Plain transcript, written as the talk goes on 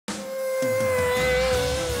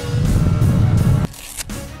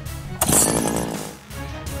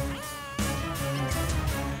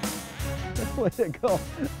Way to go.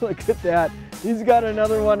 Look at that. He's got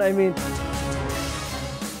another one. I mean,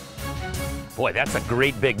 boy, that's a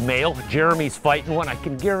great big male. Jeremy's fighting one. I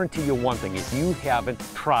can guarantee you one thing. If you haven't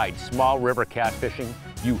tried small river catfishing,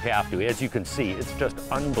 you have to. As you can see, it's just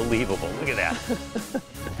unbelievable. Look at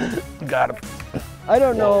that. Got him. I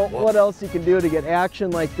don't know what else you can do to get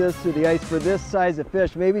action like this through the ice for this size of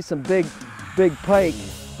fish. Maybe some big pike,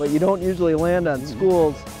 but you don't usually land on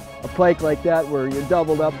schools a pike like that where you're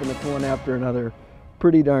doubled up and it's one after another.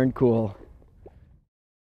 Pretty darn cool.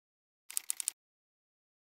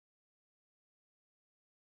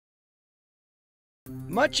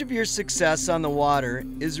 Much of your success on the water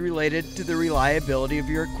is related to the reliability of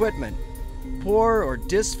your equipment. Poor or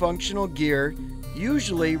dysfunctional gear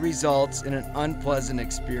usually results in an unpleasant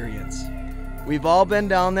experience. We've all been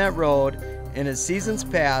down that road, and as seasons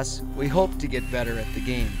pass, we hope to get better at the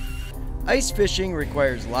game. Ice fishing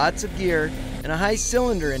requires lots of gear and a high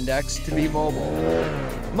cylinder index to be mobile.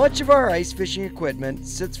 Much of our ice fishing equipment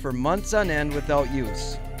sits for months on end without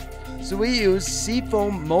use. So we use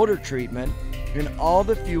seafoam motor treatment in all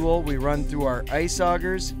the fuel we run through our ice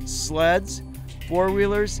augers, sleds,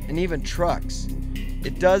 four-wheelers, and even trucks.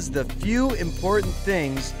 It does the few important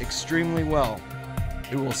things extremely well.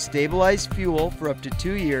 It will stabilize fuel for up to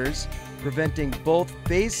 2 years, preventing both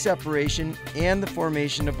phase separation and the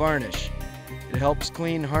formation of varnish. It helps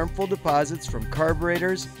clean harmful deposits from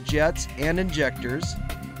carburetors, jets, and injectors.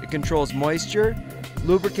 It controls moisture,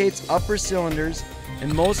 lubricates upper cylinders,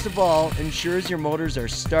 and most of all, ensures your motors are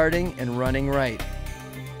starting and running right.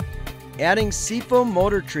 Adding seafoam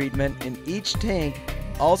motor treatment in each tank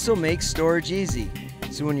also makes storage easy.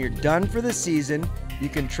 So when you're done for the season, you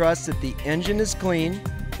can trust that the engine is clean,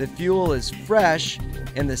 the fuel is fresh,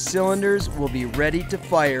 and the cylinders will be ready to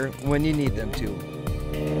fire when you need them to.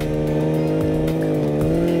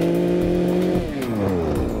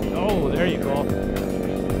 Oh, there you go.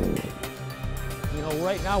 You know,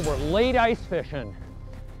 right now we're late ice fishing.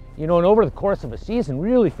 You know, and over the course of a season, we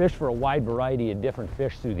really fish for a wide variety of different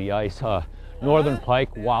fish through the ice. Northern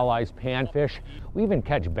pike, walleyes, panfish. We even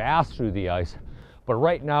catch bass through the ice. But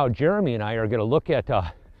right now, Jeremy and I are going to look at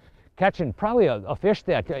catching probably a fish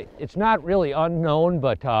that it's not really unknown,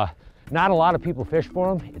 but not a lot of people fish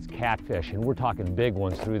for them. It's catfish, and we're talking big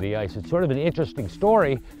ones through the ice. It's sort of an interesting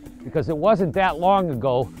story because it wasn't that long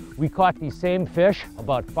ago we caught these same fish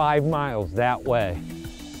about 5 miles that way.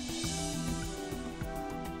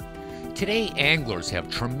 Today, anglers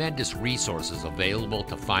have tremendous resources available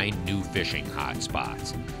to find new fishing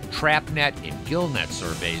hotspots. TrapNet and GillNet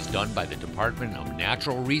surveys done by the Department of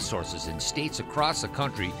Natural Resources in states across the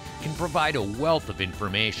country can provide a wealth of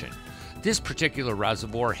information. This particular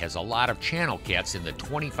reservoir has a lot of channel cats in the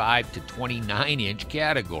 25 to 29-inch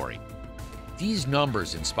category. These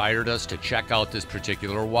numbers inspired us to check out this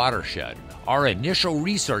particular watershed. Our initial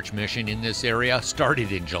research mission in this area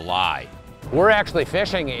started in July. We're actually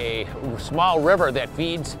fishing a small river that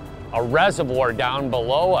feeds a reservoir down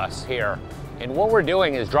below us here. And what we're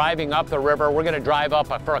doing is driving up the river. We're going to drive up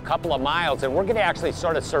for a couple of miles, and we're going to actually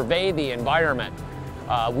sort of survey the environment.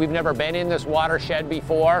 We've never been in this watershed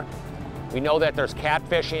before. We know that there's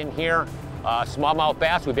catfish in here, smallmouth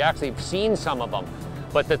bass. We've actually seen some of them.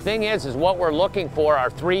 But the thing is what we're looking for are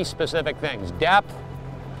 3 specific things: depth,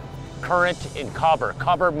 current, and cover.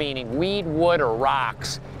 Cover meaning weed, wood, or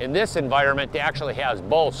rocks. In this environment, it actually has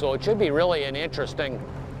both, so it should be really an interesting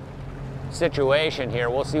situation here.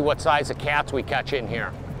 We'll see what size of cats we catch in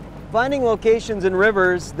here. Finding locations in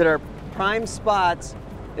rivers that are prime spots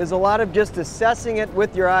is a lot of just assessing it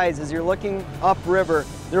with your eyes as you're looking upriver.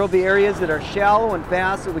 There will be areas that are shallow and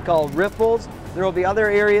fast that we call riffles. There will be other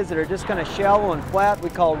areas that are just kind of shallow and flat we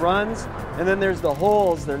call runs. And then there's the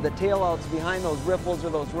holes, they're the tailouts behind those riffles or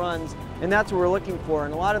those runs. And that's what we're looking for.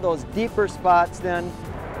 And a lot of those deeper spots then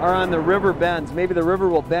are on the river bends. Maybe the river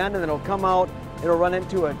will bend and then it'll come out, it'll run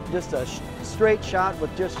into just a straight shot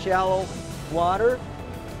with just shallow water.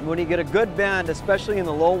 And when you get a good bend, especially in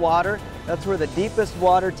the low water, that's where the deepest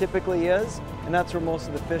water typically is, and that's where most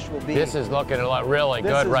of the fish will be. This is looking really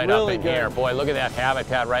good right up in here. Boy, look at that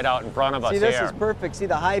habitat right out in front of us here. See, this is perfect. See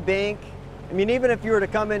the high bank? I mean, even if you were to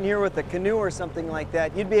come in here with a canoe or something like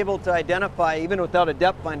that, you'd be able to identify, even without a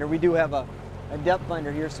depth finder. We do have a depth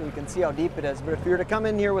finder here so we can see how deep it is. But if you were to come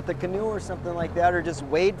in here with a canoe or something like that, or just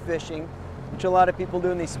wade fishing, which a lot of people do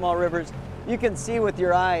in these small rivers, you can see with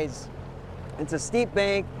your eyes. It's a steep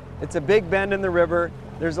bank, it's a big bend in the river,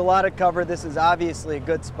 there's a lot of cover. This is obviously a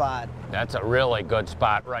good spot. That's a really good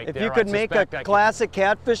spot right there. If you could make a classic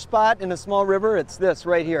catfish spot in a small river, it's this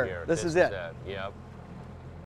right here. This is it. Yep.